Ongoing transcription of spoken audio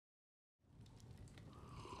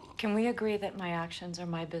Can we agree that my actions are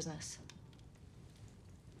my business?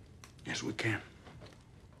 Yes, we can.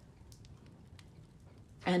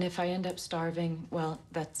 And if I end up starving, well,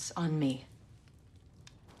 that's on me.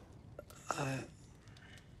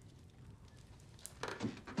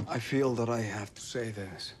 I feel that I have to say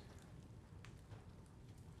this.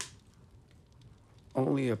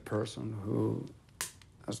 Only a person who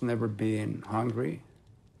has never been hungry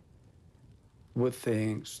would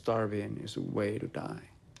think starving is a way to die.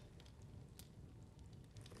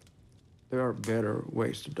 There are better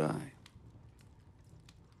ways to die.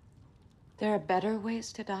 There are better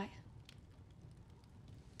ways to die?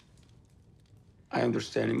 I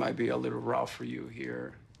understand it might be a little rough for you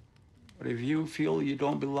here, but if you feel you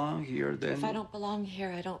don't belong here, then... If I don't belong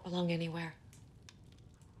here, I don't belong anywhere.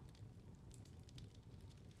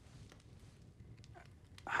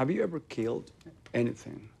 Have you ever killed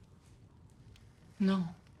anything? No.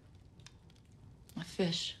 A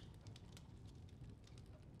fish.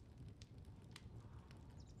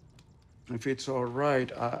 If it's all right,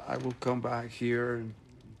 I will come back here and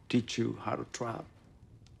teach you how to trap.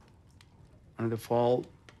 And in the fall,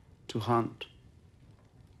 to hunt.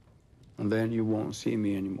 And then you won't see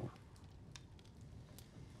me anymore.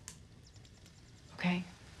 Okay.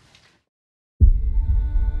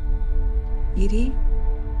 Edie,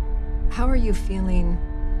 how are you feeling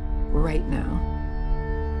right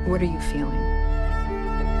now? What are you feeling?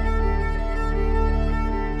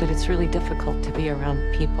 That it's really difficult to be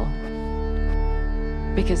around people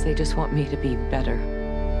because they just want me to be better.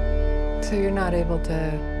 So you're not able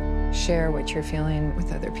to share what you're feeling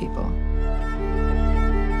with other people?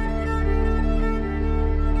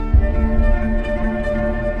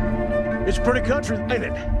 It's pretty country, ain't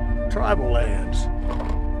it? Tribal lands.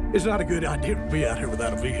 It's not a good idea to be out here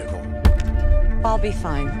without a vehicle. I'll be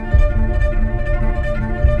fine.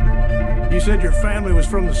 You said your family was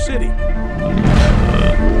from the city.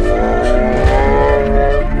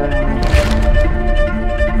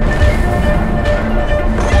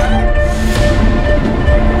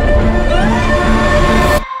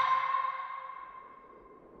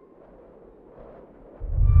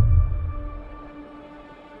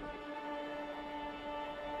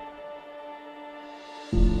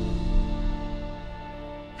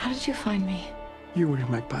 How did you find me? You were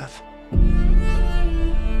in my path.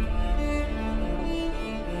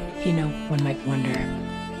 You know, one might wonder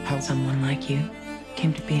how someone like you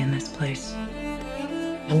came to be in this place.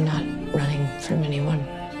 I'm not running from anyone.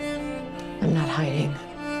 I'm not hiding.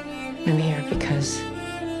 I'm here because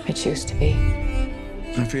I choose to be.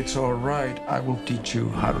 If it's all right, I will teach you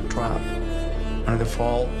how to trap. And in the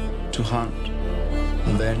fall, to hunt.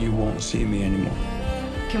 And then you won't see me anymore.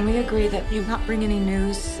 Can we agree that you not bring any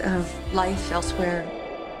news of life elsewhere?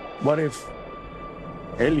 What if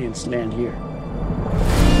aliens land here?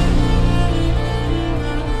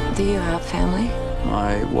 Do you have family?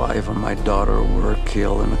 My wife and my daughter were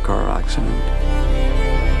killed in a car accident.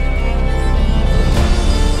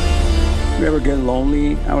 You ever get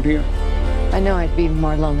lonely out here? I know I'd be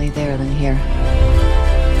more lonely there than here.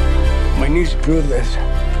 My niece proved this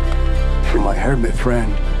from my hermit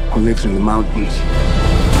friend who lives in the mountains.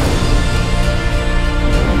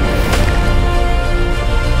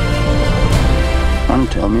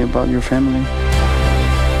 Tell me about your family.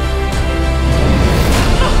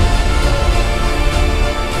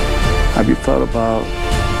 Have you thought about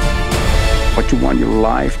what you want your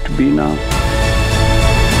life to be now?